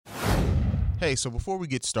Hey, so before we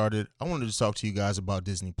get started, I wanted to talk to you guys about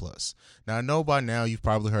Disney Plus. Now, I know by now you've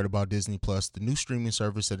probably heard about Disney Plus, the new streaming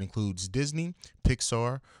service that includes Disney,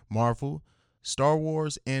 Pixar, Marvel, Star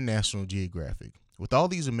Wars, and National Geographic. With all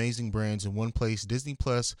these amazing brands in one place, Disney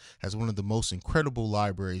Plus has one of the most incredible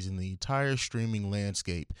libraries in the entire streaming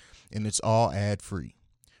landscape, and it's all ad-free.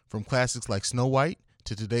 From classics like Snow White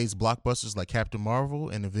to today's blockbusters like Captain Marvel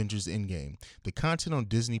and Avengers Endgame, the content on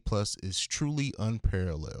Disney Plus is truly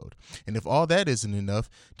unparalleled. And if all that isn't enough,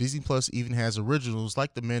 Disney Plus even has originals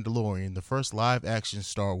like The Mandalorian, the first live-action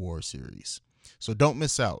Star Wars series. So don't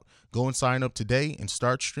miss out. Go and sign up today and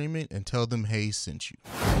start streaming and tell them Hayes sent you.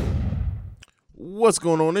 What's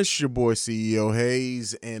going on? It's your boy CEO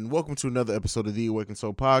Hayes, and welcome to another episode of the Awakened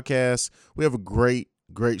Soul Podcast. We have a great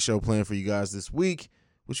show planned for you guys this week,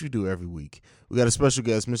 which we do every week. We got a special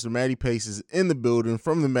guest, Mr. Matty Pace, is in the building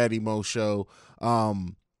from the Matty Mo Show.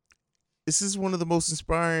 This is one of the most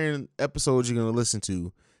inspiring episodes you're going to listen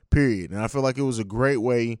to, period. And I feel like it was a great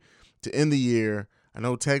way to end the year. I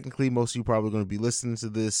know technically most of you probably going to be listening to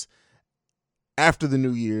this after the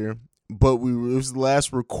new year, but it was the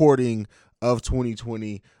last recording of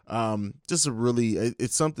 2020.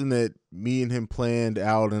 It's something that me and him planned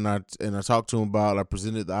out, and I talked to him about. I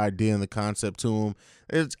presented the idea and the concept to him.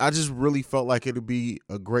 I just really felt like it'd be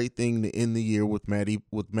a great thing to end the year with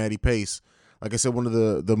Matty Pace. Like I said, one of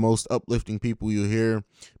the most uplifting people you'll hear.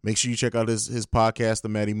 Make sure you check out his podcast, The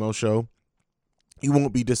Matty Mo Show. You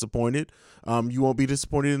won't be disappointed. You won't be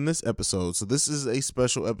disappointed in this episode. So this is a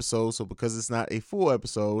special episode. So because it's not a full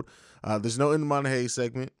episode, there's no In the Mind of Hayes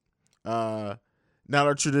segment. Not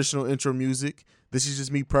our traditional intro music. This is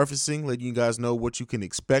just me prefacing, letting you guys know what you can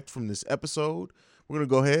expect from this episode. We're going to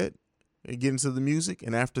go ahead and get into the music.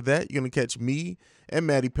 And after that, you're going to catch me and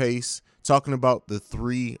Matty Pace talking about the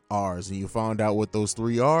 3 R's. And you'll find out what those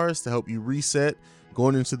 3 R's to help you reset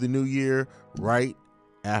going into the new year right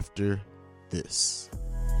after this.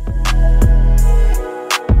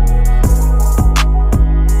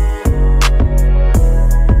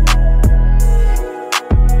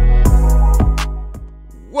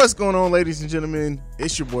 What's going on, ladies and gentlemen?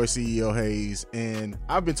 It's your boy CEO Hayes, and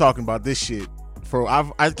I've been talking about this shit I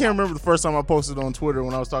can't remember the first time I posted on Twitter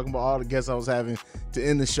when I was talking about all the guests I was having to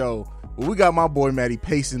end the show. But we got my boy Matty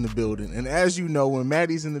Pace in the building, and as you know, when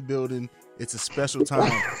Matty's in the building, it's a special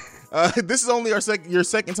time. This is only your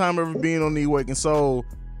second time ever being on the Awakened Soul,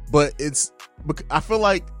 but I feel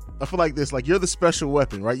like this, like you're the special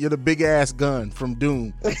weapon, right? You're the big ass gun from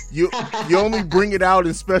Doom. You only bring it out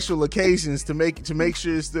in special occasions to make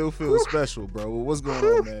sure it still feels special, bro. What's going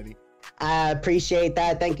on, Matty? I appreciate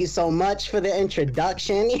that. Thank you so much for the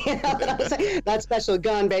introduction. You know what I'm saying? That special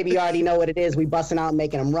gun, baby, you already know what it is. We busting out and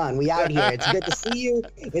making them run. We out here. It's good to see you.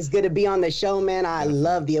 It's good to be on the show, man. I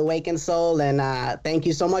love the Awakened Soul, and thank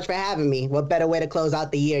you so much for having me. What better way to close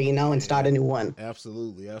out the year, and start a new one?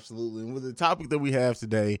 Absolutely. And with the topic that we have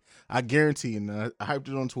today, I guarantee you, and I hyped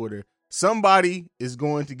it on Twitter, somebody is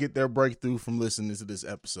going to get their breakthrough from listening to this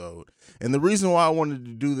episode. And the reason why I wanted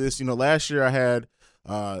to do this, last year I had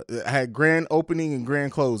grand opening and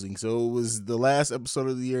grand closing. So it was the last episode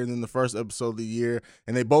of the year and then the first episode of the year,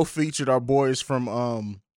 and they both featured our boys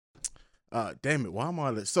from damn it, why am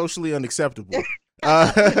I Socially Unacceptable?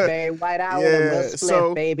 Barry White out with a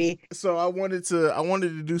split, baby. So I wanted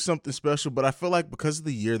to do something special, but I feel like because of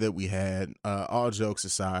the year that we had, all jokes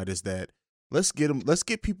aside, is that let's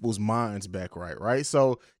get people's minds back right?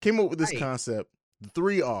 So came up with this concept, the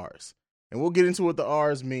 3 R's. And we'll get into what the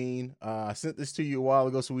R's mean. I sent this to you a while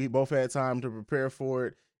ago, so we both had time to prepare for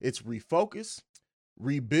it. It's refocus,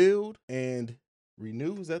 rebuild, and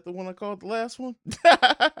renew. Is that the one I called the last one?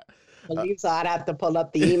 I believe so. I'd have to pull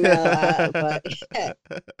up the email.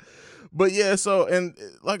 But yeah, so, and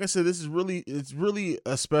like I said, it's really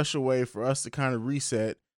a special way for us to kind of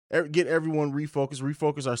reset, get everyone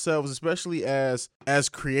refocus ourselves, especially as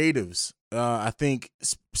creatives. I think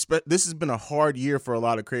this has been a hard year for a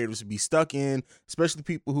lot of creatives to be stuck in, especially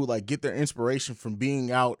people who like get their inspiration from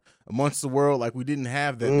being out amongst the world. Like we didn't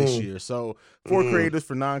have that this year. So for creatives,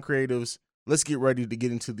 for non-creatives, let's get ready to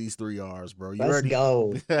get into these 3 R's, bro. You ready? Let's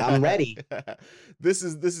go. I'm ready. This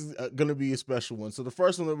is going to be a special one. So the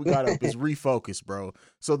first one that we got up is refocus, bro.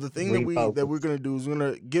 So the thing that we're going to do is we're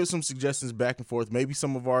going to give some suggestions back and forth. Maybe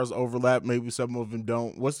some of ours overlap, maybe some of them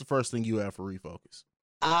don't. What's the first thing you have for refocus?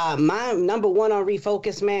 My number one on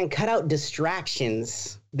refocus, man, cut out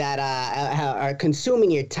distractions that are consuming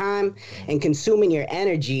your time and consuming your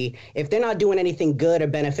energy. If they're not doing anything good or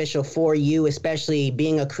beneficial for you, especially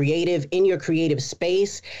being a creative in your creative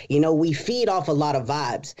space, we feed off a lot of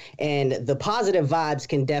vibes, and the positive vibes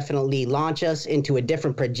can definitely launch us into a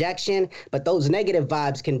different projection. But those negative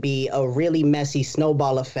vibes can be a really messy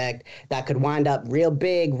snowball effect that could wind up real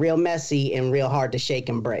big, real messy, and real hard to shake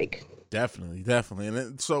and break. Definitely, definitely.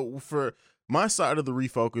 And so for my side of the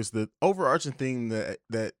refocus, the overarching thing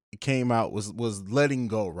that came out was letting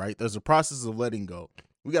go, right? There's a process of letting go.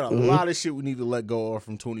 We got a lot of shit we need to let go of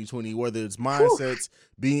from 2020, whether it's mindsets,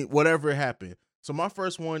 being whatever happened. So my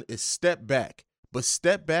first one is step back, but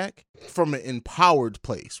step back from an empowered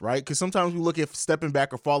place, right? Because sometimes we look at stepping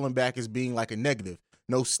back or falling back as being like a negative.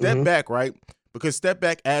 No, step back, right? Because step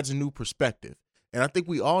back adds a new perspective. And I think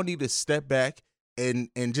we all need to step back and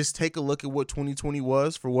just take a look at what 2020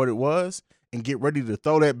 was for what it was and get ready to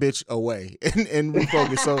throw that bitch away and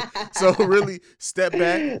refocus. So really step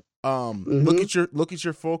back, look at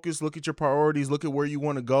your focus, look at your priorities, look at where you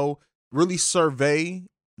want to go, really survey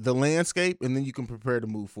the landscape, and then you can prepare to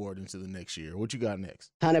move forward into the next year. What you got next?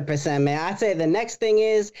 100%, man. I'd say the next thing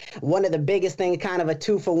is one of the biggest things, kind of a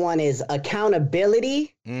 2-for-1, is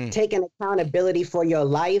accountability. Taking accountability for your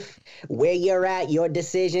life, where you're at, your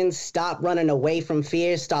decisions. Stop running away from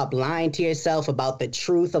fear. Stop lying to yourself about the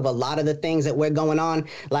truth of a lot of the things that we're going on.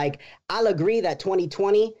 Like, I'll agree that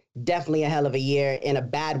 2020, definitely a hell of a year in a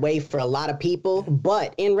bad way for a lot of people.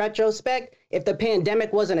 But in retrospect, if the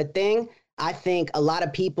pandemic wasn't a thing, I think a lot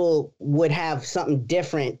of people would have something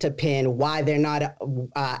different to pin why they're not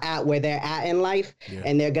at where they're at in life. Yeah.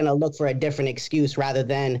 And they're going to look for a different excuse rather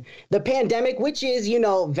than the pandemic, which is,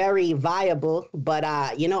 very viable. But,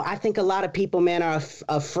 I think a lot of people, man, are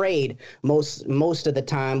afraid most of the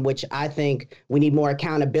time, which I think we need more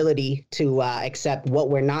accountability to accept what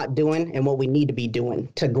we're not doing and what we need to be doing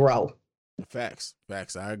to grow. Facts.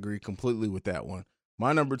 I agree completely with that one.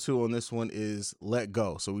 My number 2 on this one is let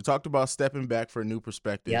go. So we talked about stepping back for a new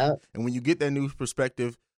perspective. Yep. And when you get that new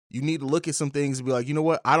perspective, you need to look at some things and be like, you know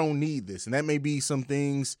what? I don't need this. And that may be some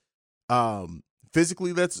things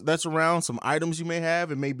physically that's around, some items you may have.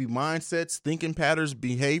 It may be mindsets, thinking patterns,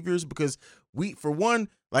 behaviors. Because for one,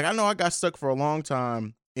 like I know I got stuck for a long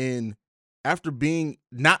time after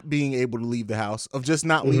not being able to leave the house, of just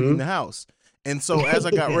not leaving the house. And so as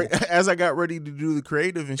I got ready to do the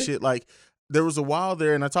creative and shit, like, there was a while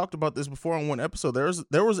there, and I talked about this before on one episode,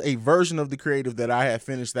 there was a version of the creative that I had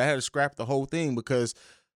finished that I had to scrap the whole thing, because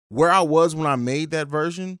where I was when I made that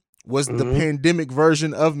version was the pandemic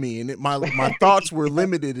version of me, and my thoughts were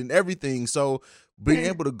limited and everything. So being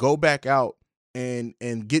able to go back out and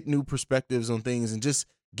get new perspectives on things and just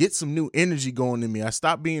get some new energy going in me. I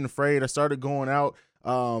stopped being afraid. I started going out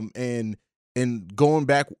and going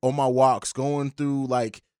back on my walks, going through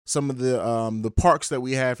like some of the parks that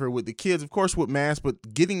we have here with the kids, of course, with masks,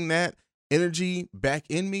 but getting that energy back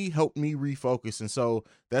in me helped me refocus. And so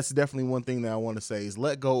that's definitely one thing that I want to say is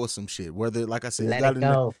let go of some shit. Whether, like I said,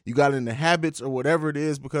 you got in the habits or whatever it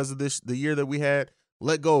is because of the year that we had,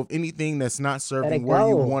 let go of anything that's not serving where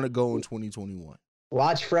you want to go in 2021.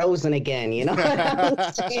 Watch Frozen again,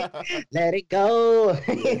 Let it go.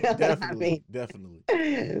 Definitely.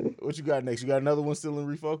 What you got next? You got another one still in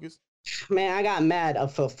refocus? Man, I got mad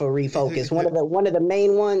for refocus. One of the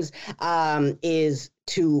main ones is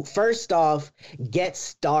to first off get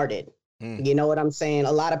started. You know what I'm saying?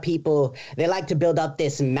 A lot of people, they like to build up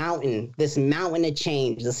this mountain of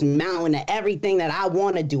change, this mountain of everything that I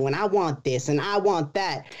want to do, and I want this and I want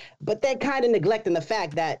that. But they're kind of neglecting the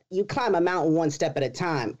fact that you climb a mountain one step at a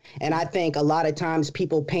time. And I think a lot of times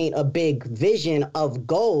people paint a big vision of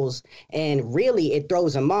goals, and really it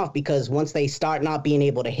throws them off, because once they start not being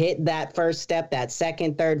able to hit that first step, that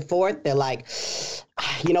second, third, fourth, they're like,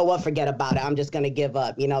 you know what, forget about it. I'm just going to give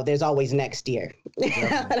up. There's always next year. You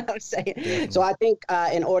know what I'm saying? Definitely. So I think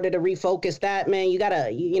in order to refocus that, man, you got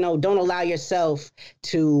to, don't allow yourself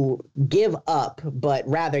to give up, but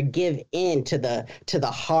rather give in to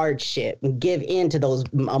the hardship, give in to those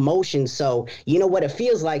emotions. So you know what it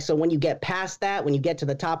feels like. So when you get past that, when you get to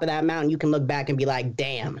the top of that mountain, you can look back and be like,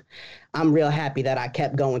 damn, I'm real happy that I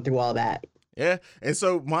kept going through all that. Yeah. And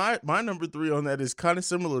so my number 3 on that is kind of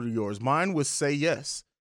similar to yours. Mine was say yes.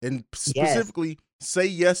 And specifically say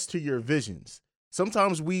yes to your visions.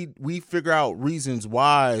 Sometimes we figure out reasons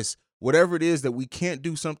why, whatever it is, that we can't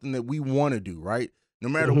do something that we want to do, right? No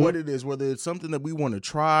matter what it is, whether it's something that we want to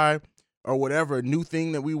try or whatever, a new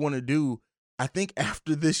thing that we want to do. I think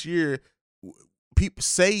after this year, people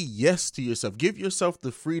say yes to yourself. Give yourself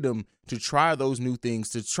the freedom to try those new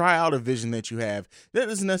things, to try out a vision that you have. That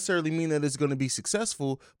doesn't necessarily mean that it's going to be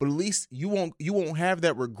successful, but at least you won't have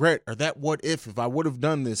that regret or that what if I would have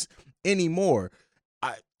done this anymore.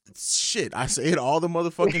 I say it all the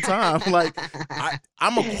motherfucking time. Like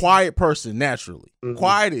I'm a quiet person naturally. Mm-hmm.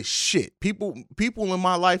 Quiet as shit. People in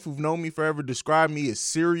my life who've known me forever describe me as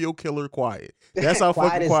serial killer quiet. That's how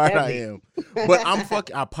fucking quiet I am. But I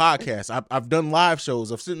podcast. I've done live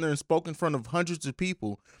shows. I've sitting there and spoken in front of hundreds of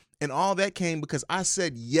people, and all that came because I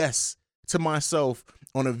said yes to myself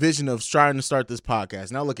on a vision of trying to start this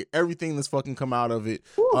podcast. Now look at everything that's fucking come out of it.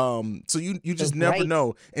 So you just never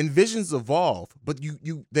know. And visions evolve, but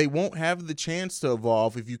they won't have the chance to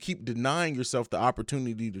evolve if you keep denying yourself the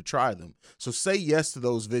opportunity to try them. So say yes to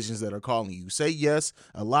those visions that are calling you. Say yes,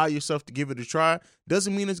 allow yourself to give it a try.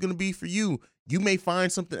 Doesn't mean it's going to be for you. You may find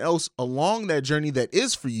something else along that journey that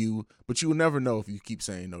is for you, but you will never know if you keep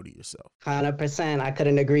saying no to yourself. 100%. I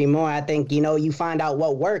couldn't agree more. I think, you find out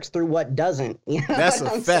what works through what doesn't. That's a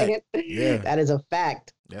fact. Saying? Yeah. That is a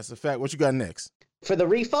fact. That's a fact. What you got next? For the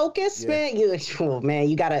refocus, man,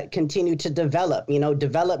 you got to continue to develop.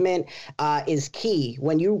 Development is key.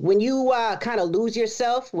 When you kind of lose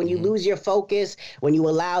yourself, when you lose your focus, when you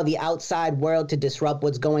allow the outside world to disrupt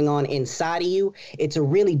what's going on inside of you, it's a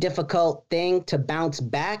really difficult thing to bounce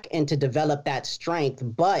back and to develop that strength.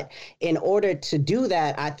 But in order to do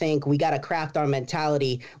that, I think we got to craft our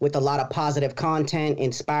mentality with a lot of positive content,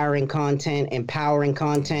 inspiring content, empowering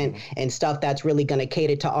content, and stuff that's really going to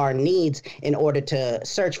cater to our needs in order to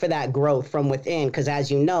search for that growth from within, because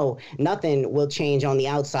as you know, nothing will change on the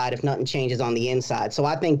outside if nothing changes on the inside. So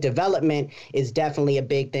I think development is definitely a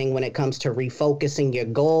big thing when it comes to refocusing your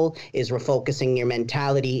goal, is refocusing your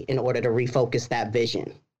mentality in order to refocus that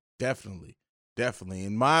vision. Definitely.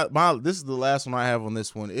 And my this is the last one I have on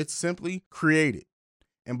this one. It's simply create it.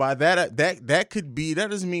 And by that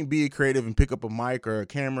doesn't mean be creative and pick up a mic or a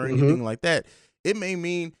camera or anything like that. It may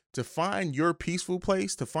mean to find your peaceful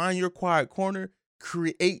place, to find your quiet corner.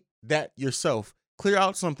 Create that yourself. Clear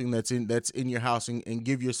out something that's in your house and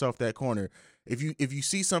give yourself that corner. If you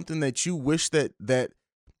see something that you wish that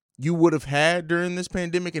you would have had during this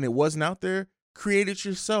pandemic and it wasn't out there, create it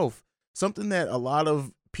yourself. Something that a lot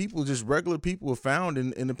of people, just regular people, have found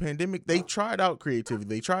in the pandemic. They tried out creativity.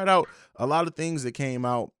 They tried out a lot of things that came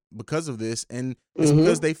out because of this, and it's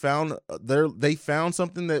because they found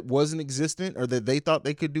something that wasn't existent or that they thought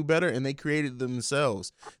they could do better, and they created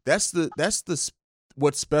themselves. That's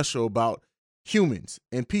what's special about humans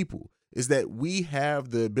and people, is that we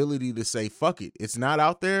have the ability to say, fuck it, it's not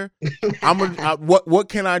out there. What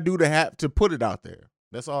can I do to put it out there?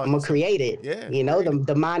 That's all. I'm gonna create it. Yeah.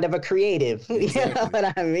 The mind of a creative. Exactly. You know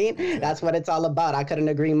what I mean? Exactly. That's what it's all about. I couldn't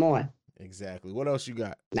agree more. Exactly. What else you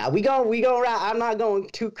got? Now we go I'm not going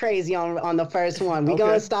too crazy on the first one. We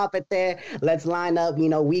gonna stop it there. Let's line up.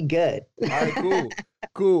 We good. All right,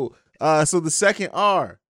 cool. So the second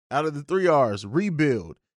R out of the 3 R's,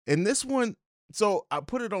 rebuild. And this one, so I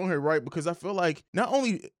put it on here, right, because I feel like not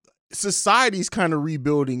only society's kind of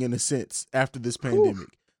rebuilding in a sense after this pandemic.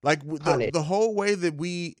 Like the whole way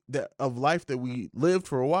of life that we lived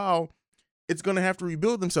for a while, it's going to have to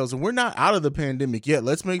rebuild themselves. And we're not out of the pandemic yet.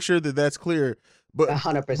 Let's make sure that that's clear. But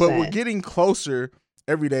 100%. But we're getting closer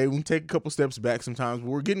every day. We can take a couple steps back sometimes, but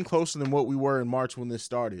we're getting closer than what we were in March when this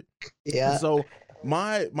started. Yeah. And so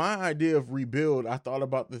my idea of rebuild, I thought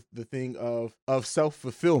about the thing of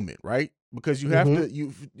self-fulfillment, right? Because you have to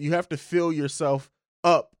you have to fill yourself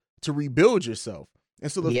up to rebuild yourself.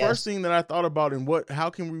 And so the first thing that I thought about and how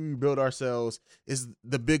can we rebuild ourselves is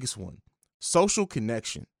the biggest one: social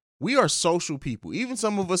connection. We are social people. Even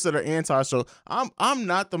some of us that are anti-social. I'm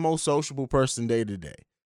not the most sociable person day to day.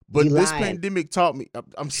 But this pandemic taught me,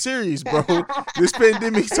 I'm serious, bro. This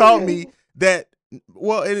pandemic taught me that,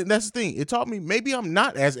 and that's the thing. It taught me maybe I'm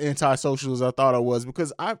not as antisocial as I thought I was,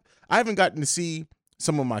 because I haven't gotten to see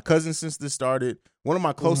some of my cousins since this started. One of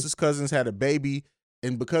my closest cousins had a baby,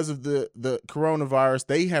 and because of the coronavirus,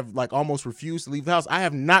 they have like almost refused to leave the house. I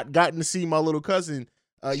have not gotten to see my little cousin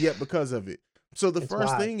yet because of it. So the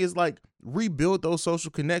first thing is like rebuild those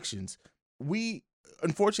social connections.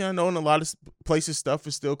 Unfortunately, I know in a lot of places stuff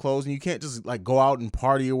is still closed and you can't just like go out and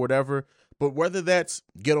party or whatever. But whether that's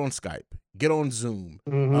get on Skype, get on Zoom,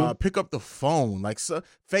 pick up the phone, like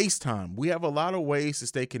FaceTime. We have a lot of ways to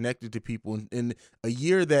stay connected to people in a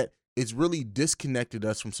year that it's really disconnected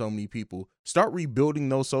us from so many people. Start rebuilding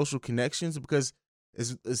those social connections, because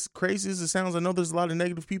as crazy as it sounds, I know there's a lot of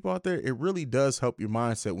negative people out there. It really does help your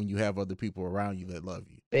mindset when you have other people around you that love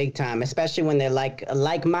you. Big time, especially when they're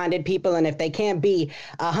like-minded people, and if they can't be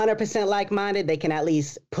 100% like-minded, they can at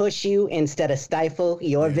least push you instead of stifle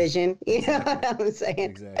your Yeah, vision. You know exactly. what I'm saying?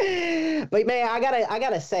 Exactly. But man, I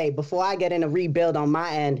gotta say before I get into rebuild on my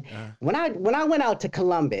end, Uh, when I went out to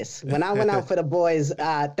Columbus, when I went out for the boys'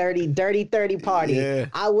 30 party, yeah,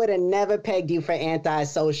 I would have never pegged you for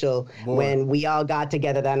antisocial boy. when we all got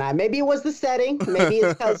together that night. Maybe it was the setting, maybe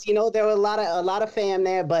it's because there were a lot of fam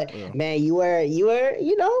there, but Yeah. man, you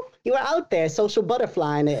were out there, social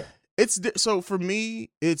butterflying it. So for me,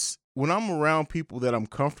 it's when I'm around people that I'm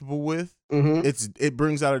comfortable with, Mm-hmm. it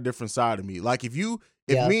brings out a different side of me. Like if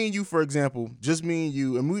Yeah. me and you, for example, just me and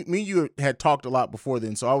you, and me and you had talked a lot before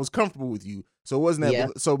then, so I was comfortable with you. So it wasn't that. Yeah.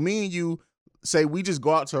 So me and you, say we just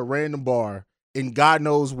go out to a random bar in God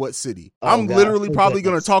knows what city. Oh I'm God. literally Oh, probably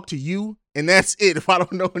gonna goodness. talk to you, and that's it. If I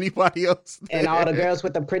don't know anybody else, And all the girls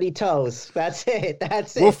with the pretty toes. That's it.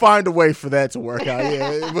 That's it. we'll find a way for that to work out.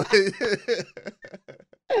 Yeah.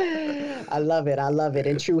 I love it. I love it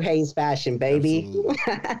in true Hayes fashion, baby. Absolutely.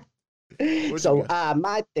 What you So got?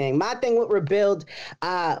 my thing with rebuild,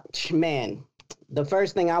 man, the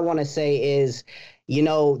first thing I want to say is,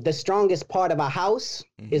 the strongest part of a house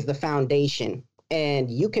is Mhm. the foundation. And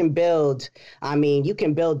you can build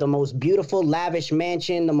the most beautiful, lavish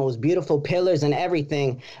mansion, the most beautiful pillars and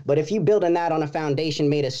everything. But if you building that on a foundation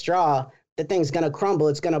made of straw, the thing's gonna crumble,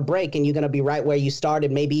 it's gonna break, and you're gonna be right where you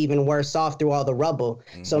started, maybe even worse off through all the rubble.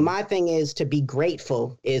 So Mhm. my thing is to be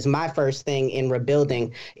grateful is my first thing in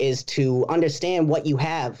rebuilding, is to understand what you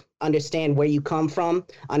have, understand where you come from,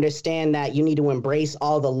 understand that you need to embrace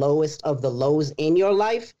all the lowest of the lows in your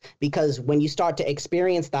life, because when you start to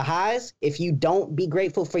experience the highs, if you don't be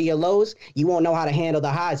grateful for your lows, you won't know how to handle the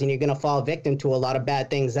highs, and you're going to fall victim to a lot of bad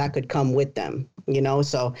things that could come with them.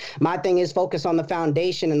 So my thing is focus on the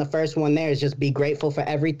foundation, and the first one there is just be grateful for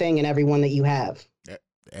everything and everyone that you have.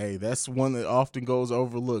 Hey, that's one that often goes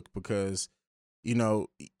overlooked because,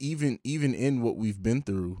 even in what we've been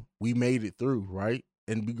through, we made it through, right?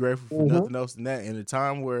 And be grateful for Mm-hmm. nothing else than that. In a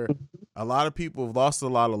time where a lot of people have lost a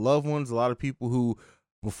lot of loved ones, a lot of people who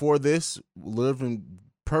before this lived in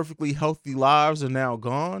perfectly healthy lives are now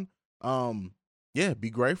gone. Yeah, be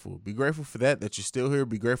grateful. Be grateful for that you're still here.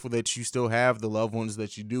 Be grateful that you still have the loved ones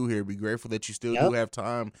that you do here. Be grateful that you still do Yep. have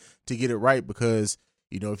time to get it right because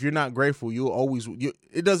if you're not grateful,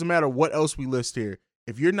 it doesn't matter what else we list here.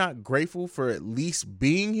 If you're not grateful for at least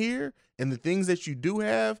being here and the things that you do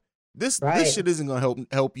have, this Right. shit isn't gonna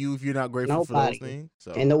help you if you're not grateful for those Nobody. things.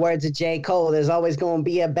 So In the words of J. Cole, there's always going to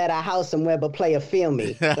be a better house somewhere, but player feel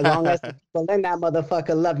me. As long as the people in that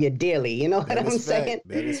motherfucker love you dearly. You know what that is I'm fact. saying?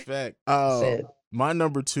 That is fact. That's it. My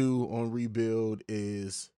number 2 on rebuild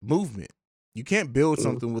is movement. You can't build Mm.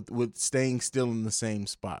 something with staying still in the same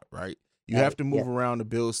spot, right? You Yeah. have to move around to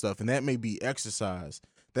build stuff, and that may be exercise.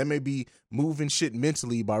 That may be moving shit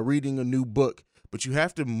mentally by reading a new book, but you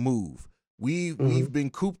have to move. We've been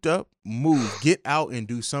cooped up. Move, get out and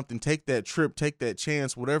do something. Take that trip, take that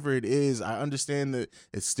chance, whatever it is. I understand that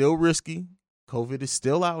it's still risky. COVID is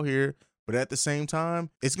still out here, but at the same time,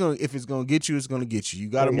 if it's gonna get you, it's gonna get you. You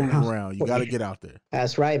got to move around. You got to get out there.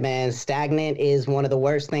 That's right, man. Stagnant is one of the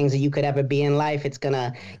worst things that you could ever be in life. It's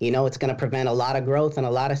gonna prevent a lot of growth and a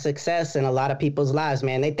lot of success in a lot of people's lives,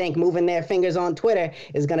 man. They think moving their fingers on Twitter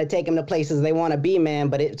is gonna take them to places they want to be, man.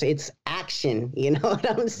 But it's action. You know what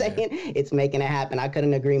I'm saying? It's making it happen. I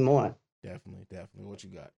couldn't agree more. Definitely. What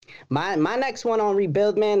you got? My next one on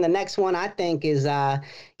rebuild, man. The next one I think is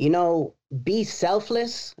be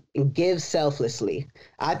selfless and give selflessly.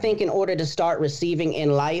 I think in order to start receiving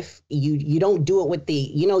in life, you don't do it with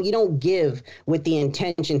you don't give with the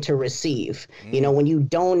intention to receive. When you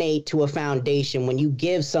donate to a foundation, when you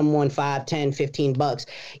give someone 5, 10, 15 bucks,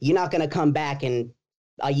 you're not going to come back and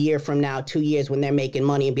a year from now, 2 years when they're making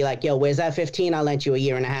money and be like, yo, where's that 15 I lent you a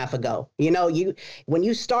year and a half ago? When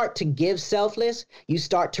you start to give selfless, you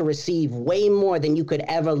start to receive way more than you could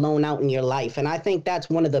ever loan out in your life. And I think that's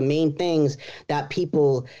one of the main things that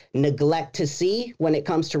people neglect to see when it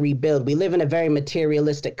comes to rebuild. We live in a very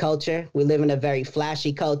materialistic culture. We live in a very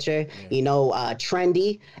flashy culture,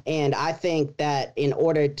 trendy. And I think that in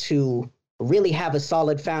order to really have a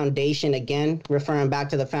solid foundation, again, referring back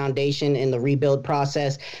to the foundation in the rebuild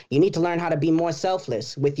process, you need to learn how to be more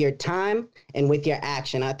selfless with your time and with your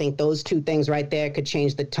action. I think those two things right there could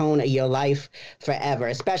change the tone of your life forever,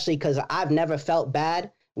 especially because I've never felt bad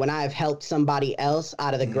when I've helped somebody else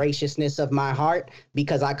out of the graciousness of my heart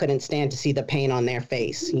because I couldn't stand to see the pain on their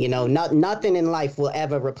face. You know, nothing in life will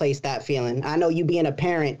ever replace that feeling. I know you being a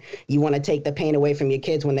parent, you want to take the pain away from your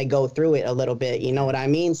kids when they go through it a little bit. You know what I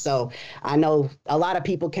mean? So I know a lot of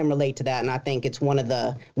people can relate to that. And I think it's one of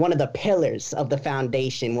the pillars of the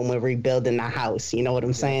foundation when we're rebuilding the house. You know what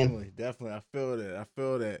I'm saying? Definitely. I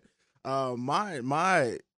feel that.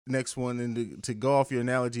 My next one, and to go off your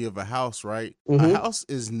analogy of a house, right? A house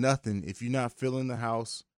is nothing if you're not filling the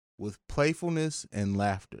house with playfulness and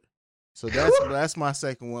laughter. So that's my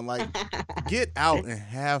second one. Like, get out and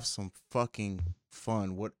have some fucking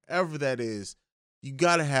fun, whatever that is. You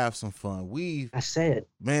gotta have some fun.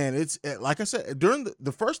 Man, it's like I said, during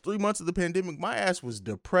the first 3 months of the pandemic, my ass was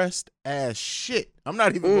depressed as shit. I'm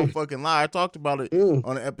not even gonna fucking lie. I talked about it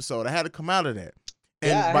on an episode. I had to come out of that. And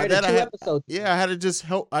yeah, by that, episodes. I had to just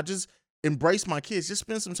help. I just embrace my kids. Just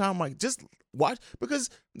spend some time, like, just watch. Because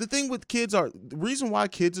the thing with kids the reason why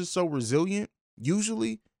kids are so resilient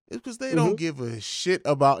usually is because they don't give a shit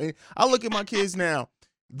about it. I look at my kids now,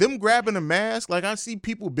 them grabbing a mask. Like, I see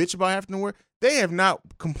people bitch about having to wear. They have not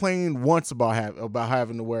complained once about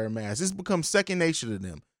having to wear a mask. It's become second nature to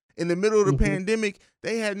them. In the middle of the pandemic,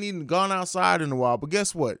 they hadn't even gone outside in a while. But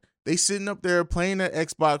guess what? They sitting up there playing that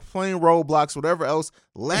Xbox, playing Roblox, whatever else,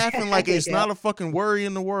 laughing like it's not a fucking worry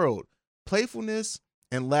in the world. Playfulness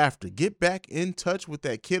and laughter. Get back in touch with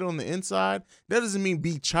that kid on the inside. That doesn't mean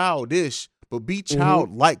be childish, but be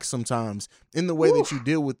childlike sometimes in the way that you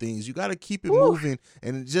deal with things. You got to keep it moving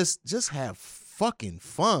and just have fucking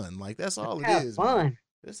fun. Like, that's all it is. Fun. Man.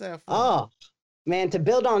 Just have fun. Oh. Man, to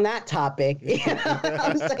build on that topic,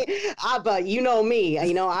 I'm saying, but you know me,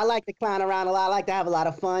 I like to clown around a lot. I like to have a lot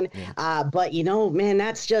of fun. Yeah. But, man,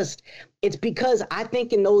 it's because I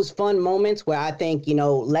think in those fun moments where I think,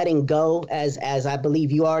 letting go, as I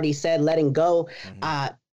believe you already said, letting go,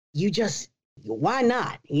 why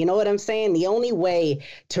not? You know what I'm saying? The only way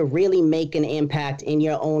to really make an impact in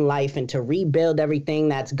your own life and to rebuild everything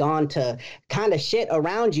that's gone to kind of shit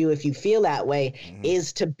around you, if you feel that way,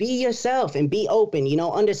 is to be yourself and be open.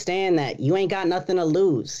 Understand that you ain't got nothing to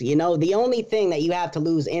lose. The only thing that you have to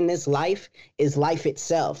lose in this life is life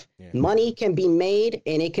itself. Yeah. Money can be made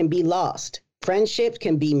and it can be lost. Friendships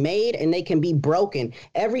can be made and they can be broken.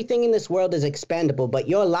 Everything in this world is expendable, but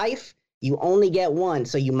your life, you only get one,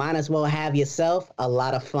 so you might as well have yourself a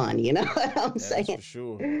lot of fun. You know what I'm saying? For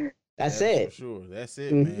sure. That's it. For sure. That's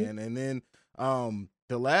it, man. And then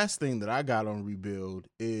the last thing that I got on Rebuild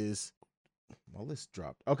is my list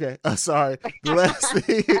dropped. Okay, sorry. The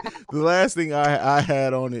last thing I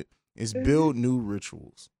had on it is build new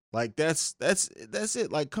rituals. Like, that's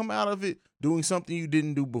it. Like, come out of it doing something you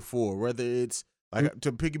didn't do before. Whether it's like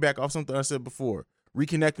to piggyback off something I said before,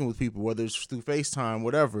 reconnecting with people, whether it's through FaceTime,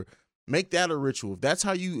 whatever. Make that a ritual. If that's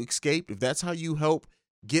how you escaped, if that's how you help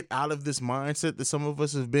get out of this mindset that some of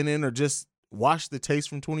us have been in, or just wash the taste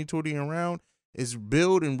from 2020 around, is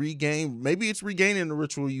build and regain. Maybe it's regaining the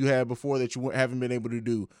ritual you had before that you haven't been able to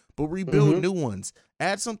do, but rebuild new ones.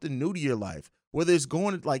 Add something new to your life. Whether it's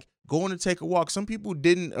going to take a walk. Some people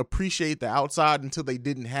didn't appreciate the outside until they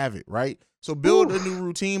didn't have it, right? So build a new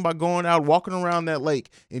routine by going out, walking around that lake,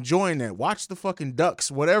 enjoying that. Watch the fucking ducks,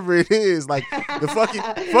 whatever it is. Like, the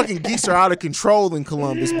fucking geese are out of control in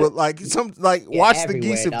Columbus, but watch the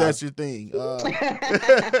geese if that's your thing.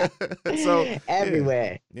 So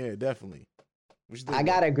everywhere. Yeah, definitely. I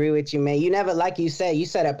gotta agree with you, man. You never, like you said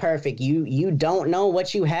it perfect. You don't know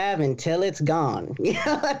what you have until it's gone. You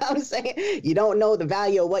know what I'm saying? You don't know the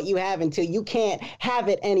value of what you have until you can't have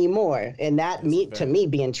it anymore. And that to me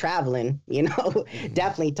being traveling,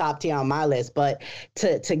 definitely top tier on my list. But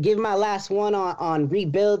to give my last one on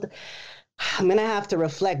rebuild, I'm gonna have to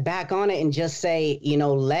reflect back on it and just say,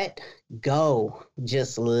 let go.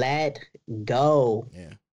 Just let go. Yeah.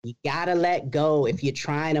 You gotta let go if you're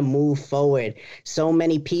trying to move forward. So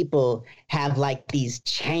many people have like these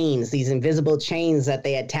chains, these invisible chains that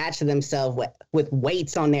they attach to themselves with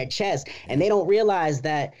weights on their chest. And they don't realize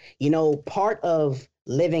that, part of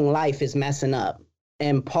living life is messing up.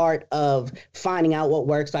 And part of finding out what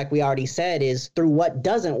works, like we already said, is through what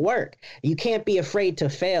doesn't work. You can't be afraid to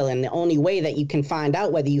fail. And the only way that you can find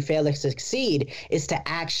out whether you fail or succeed is to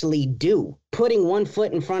actually do. Putting one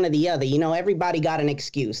foot in front of the other. Everybody got an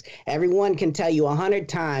excuse. Everyone can tell you 100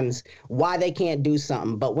 times why they can't do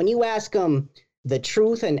something. But when you ask them the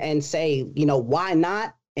truth and say, why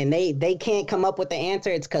not? And they can't come up with the answer.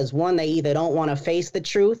 It's because, one, they either don't want to face the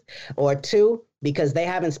truth, or two, because they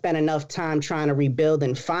haven't spent enough time trying to rebuild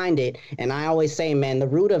and find it. And I always say, man, the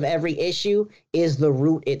root of every issue is the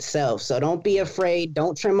root itself. So don't be afraid.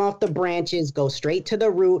 Don't trim off the branches. Go straight to the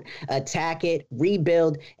root, attack it,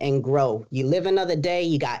 rebuild, and grow. You live another day.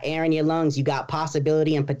 You got air in your lungs. You got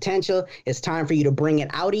possibility and potential. It's time for you to bring it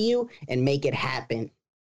out of you and make it happen.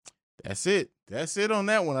 That's it. That's it on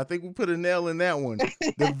that one. I think we put a nail in that one.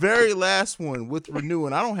 The very last one with Renew,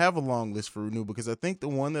 and I don't have a long list for Renew because I think the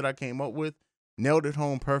one that I came up with nailed it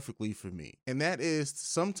home perfectly for me. And that is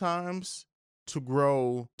sometimes to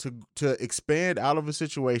grow, to expand out of a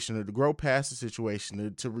situation or to grow past a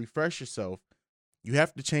situation, to refresh yourself, you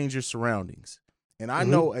have to change your surroundings. And I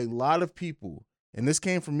know a lot of people, and this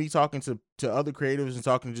came from me talking to other creatives and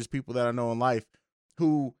talking to just people that I know in life,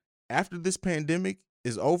 who after this pandemic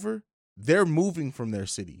is over, they're moving from their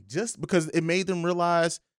city just because it made them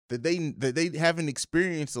realize that they haven't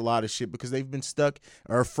experienced a lot of shit because they've been stuck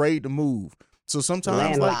or afraid to move. So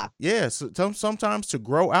sometimes sometimes to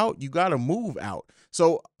grow out, you got to move out.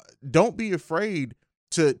 So don't be afraid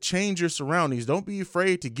to change your surroundings. Don't be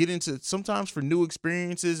afraid to get into, sometimes for new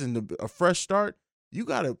experiences and a fresh start,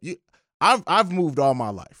 I've moved all my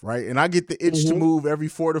life, right? And I get the itch to move every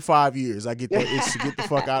 4 to 5 years. I get that itch to get the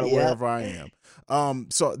fuck out of wherever I am.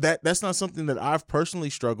 So that's not something that I've personally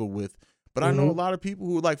struggled with, but I know a lot of people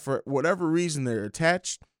who, like, for whatever reason, they're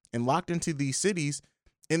attached and locked into these cities,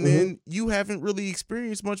 and then you haven't really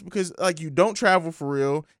experienced much because, like, you don't travel for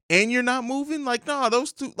real and you're not moving. Like, nah,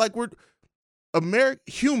 those two, like, we're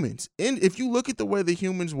humans. And if you look at the way the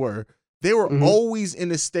humans were, they were always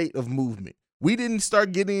in a state of movement. We didn't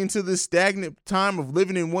start getting into this stagnant time of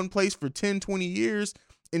living in one place for 10, 20 years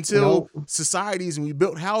until societies, and we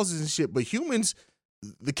built houses and shit. But humans,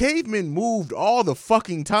 the cavemen moved all the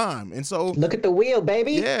fucking time. And so look at the wheel,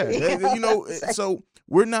 baby. Yeah. So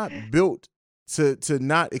we're not built to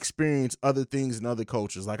not experience other things and other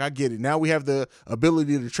cultures. Like, I get it. Now we have the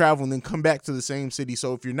ability to travel and then come back to the same city.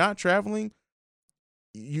 So if you're not traveling,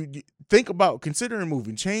 you think about considering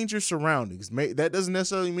moving. Change your surroundings. That doesn't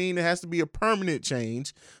necessarily mean it has to be a permanent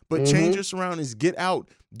change, but change your surroundings, get out,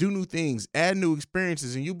 do new things, add new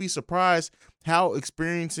experiences, and you'll be surprised how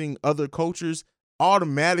experiencing other cultures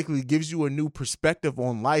automatically gives you a new perspective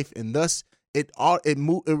on life, and thus it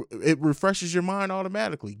refreshes your mind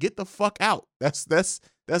automatically. Get the fuck out. That's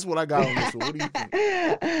what I got on this one. What do you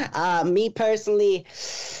think? Me personally,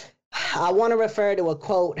 I want to refer to a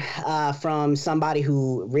quote from somebody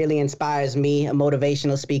who really inspires me, a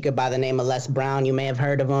motivational speaker by the name of Les Brown. You may have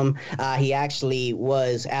heard of him. He actually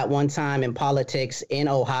was at one time in politics in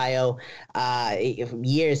Ohio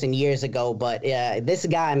years and years ago. But this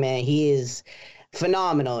guy, man, he is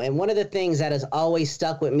phenomenal. And one of the things that has always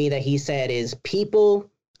stuck with me that he said is, people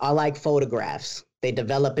are like photographs. They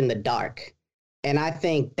develop in the dark. And I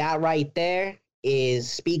think that right there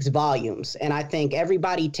speaks volumes. And I think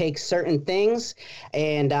everybody takes certain things,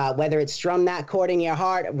 and whether it strummed that chord in your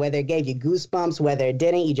heart, whether it gave you goosebumps, whether it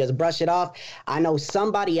didn't, you just brush it off. I know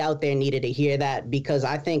somebody out there needed to hear that, because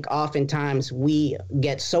I think oftentimes we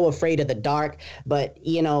get so afraid of the dark, but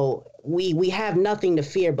we have nothing to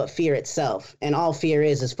fear but fear itself. And all fear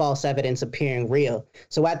is false evidence appearing real.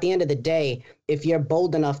 So at the end of the day, if you're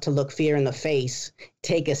bold enough to look fear in the face,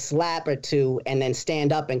 take a slap or two, and then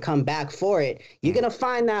stand up and come back for it, you're going to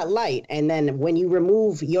find that light. And then when you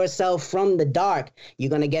remove yourself from the dark, you're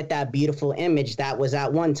going to get that beautiful image that was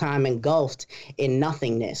at one time engulfed in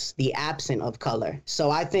nothingness, the absence of color. So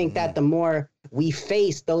I think that the more we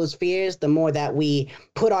face those fears, the more that we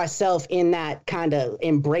put ourselves in that kind of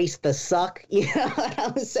embrace the suck. You know what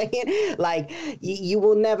I'm saying? Like, you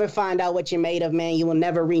will never find out what you're made of, man. You will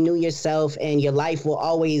never renew yourself, and your life will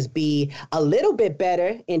always be a little bit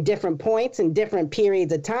better in different points and different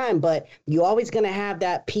periods of time. But you're always going to have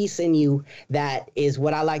that piece in you that is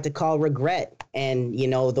what I like to call regret, and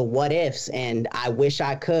the what ifs, and I wish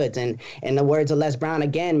I could. And in the words of Les Brown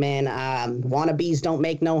again, man, wannabes don't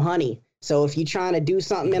make no honey. So if you're trying to do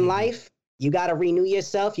something in life, you got to renew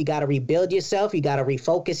yourself. You got to rebuild yourself. You got to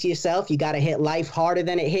refocus yourself. You got to hit life harder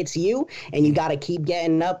than it hits you. And you got to keep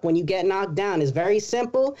getting up when you get knocked down. It's very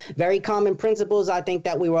simple, very common principles. I think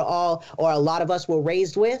that we were all, or a lot of us were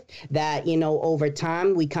raised with that, over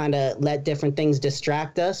time, we kind of let different things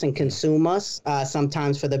distract us and consume us,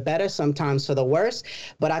 sometimes for the better, sometimes for the worse.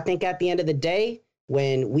 But I think at the end of the day,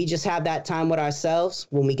 when we just have that time with ourselves,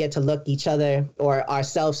 when we get to look each other or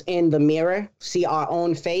ourselves in the mirror, see our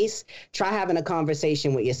own face, try having a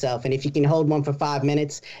conversation with yourself. And if you can hold one for 5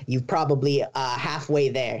 minutes, you've probably halfway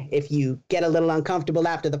there. If you get a little uncomfortable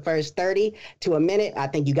after the first 30 to a minute, I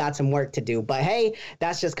think you got some work to do. But hey,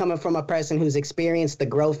 that's just coming from a person who's experienced the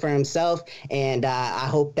growth for himself. And I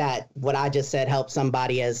hope that what I just said helps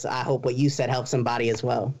somebody, as I hope what you said helps somebody as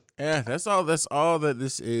well. Yeah, that's all that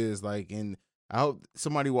this is. Like, and I hope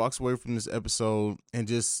somebody walks away from this episode and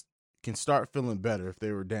just can start feeling better if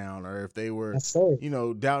they were down or if they were,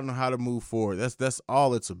 doubting how to move forward. That's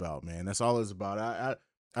all it's about, man. That's all it's about.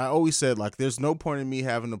 I always said, like, there's no point in me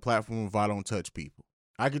having a platform if I don't touch people.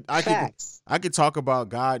 I could talk about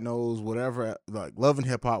God knows whatever, like love and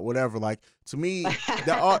hip hop, whatever. Like, to me,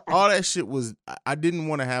 all that shit was. I didn't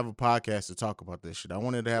want to have a podcast to talk about this shit. I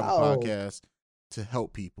wanted to have a podcast to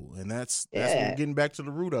help people, and that's what we're getting back to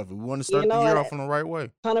the root of it. We want to start the year off in the right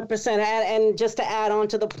way. 100%. And just to add on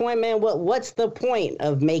to the point, man, what's the point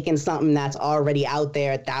of making something that's already out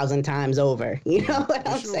there 1,000 times over? You know what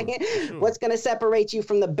I'm saying? Sure. What's going to separate you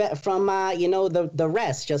from the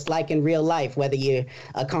rest? Just like in real life, whether you're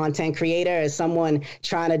a content creator or someone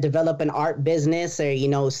trying to develop an art business or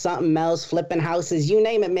something else, flipping houses, you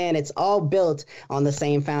name it, man. It's all built on the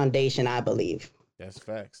same foundation, I believe. That's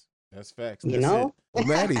facts. That's facts. That's it. Well,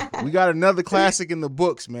 Maddie, we got another classic in the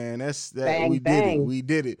books, man. We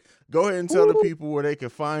did it. Go ahead and tell the people where they can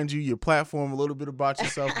find you, your platform, a little bit about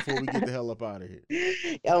yourself before we get the hell up out of here.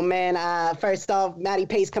 Yo, man, first off, Matty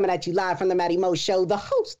Pace coming at you live from the Matty Mo Show, the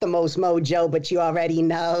host, the most mojo, but you already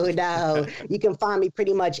know. You can find me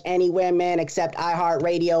pretty much anywhere, man, except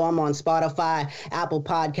iHeartRadio. I'm on Spotify, Apple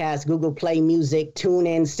Podcasts, Google Play Music,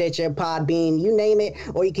 TuneIn, Stitcher, Podbean, you name it.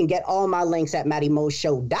 Or you can get all my links at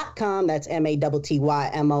MattyMoShow.com. That's MattyMoShow.com.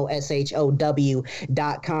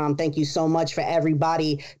 Thank you so much for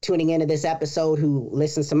everybody tuning into this episode who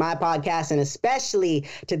listens to my podcast, and especially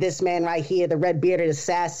to this man right here, the red-bearded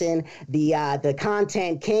assassin, the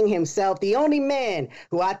content king himself, the only man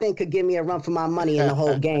who I think could give me a run for my money in the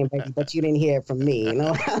whole game, but you didn't hear it from me. You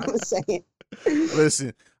know what I'm saying?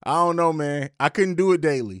 Listen, I don't know, man. I couldn't do it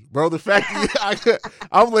daily, bro. The fact that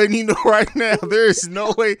I'm letting you know right now, there is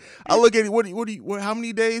no way. I look at it. How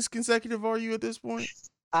many days consecutive are you at this point?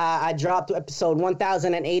 I dropped episode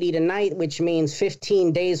 1080 tonight, which means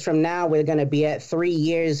 15 days from now, we're going to be at 3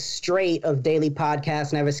 years straight of daily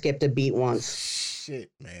podcasts. Never skipped a beat once. Shit,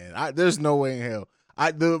 man. There's no way in hell.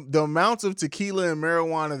 The amounts of tequila and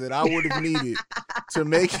marijuana that I would have needed to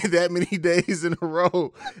make it that many days in a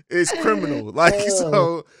row is criminal. Like,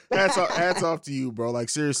 so hats off to you, bro. Like,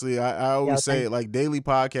 seriously, I always say it, like, daily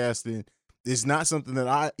podcasting is not something that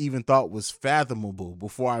I even thought was fathomable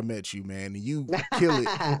before I met you, man. And you kill it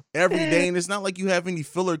every day. And it's not like you have any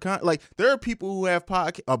filler like, there are people who have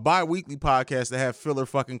a bi-weekly podcast that have filler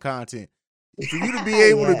fucking content. For you to be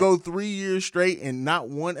able to go 3 years straight and not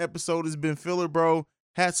one episode has been filler, bro,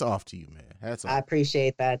 hats off to you, man. Hats off. I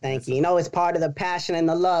appreciate that. Thank you. It's part of the passion and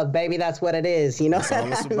the love, baby. That's what it is. That's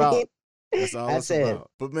all it's about. That's all it's about.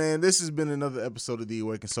 But, man, this has been another episode of The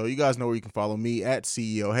Awakened Soul. You guys know where you can follow me at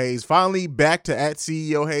CEO Hayes. Finally back to at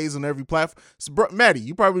CEO Hayes on every platform. So, Maddie,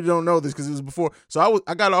 you probably don't know this because it was before. So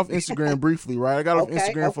I got off Instagram briefly, right? I got off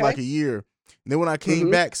Instagram for like a year. And then when I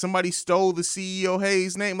came back, somebody stole the CEO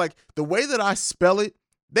Hayes name. Like, the way that I spell it,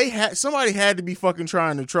 somebody had to be fucking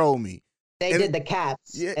trying to troll me. They did the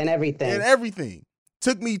caps and everything. And everything.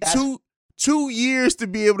 Took me two years to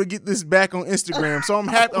be able to get this back on Instagram. So I'm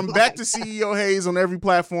happy. I'm back to CEO Hayes on every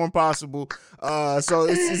platform possible. So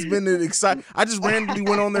it's been an exciting. I just randomly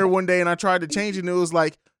went on there one day and I tried to change it, and it was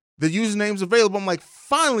like, the username's available. I'm like,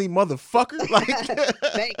 finally, motherfucker. Like,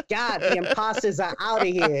 thank God the imposters are out of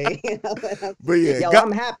here. But yeah,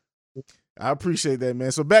 I'm happy. I appreciate that,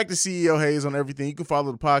 man. So back to CEO Hayes on everything. You can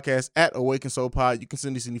follow the podcast at Awakened Soul Pod. You can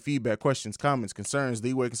send us any feedback, questions, comments, concerns,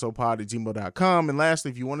 theawakenedsoulpod@gmail.com. And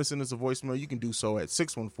lastly, if you want to send us a voicemail, you can do so at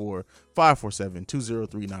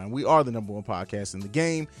 614-547-2039. We are the #1 podcast in the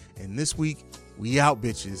game. And this week, we out,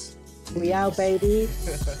 bitches. We out, baby.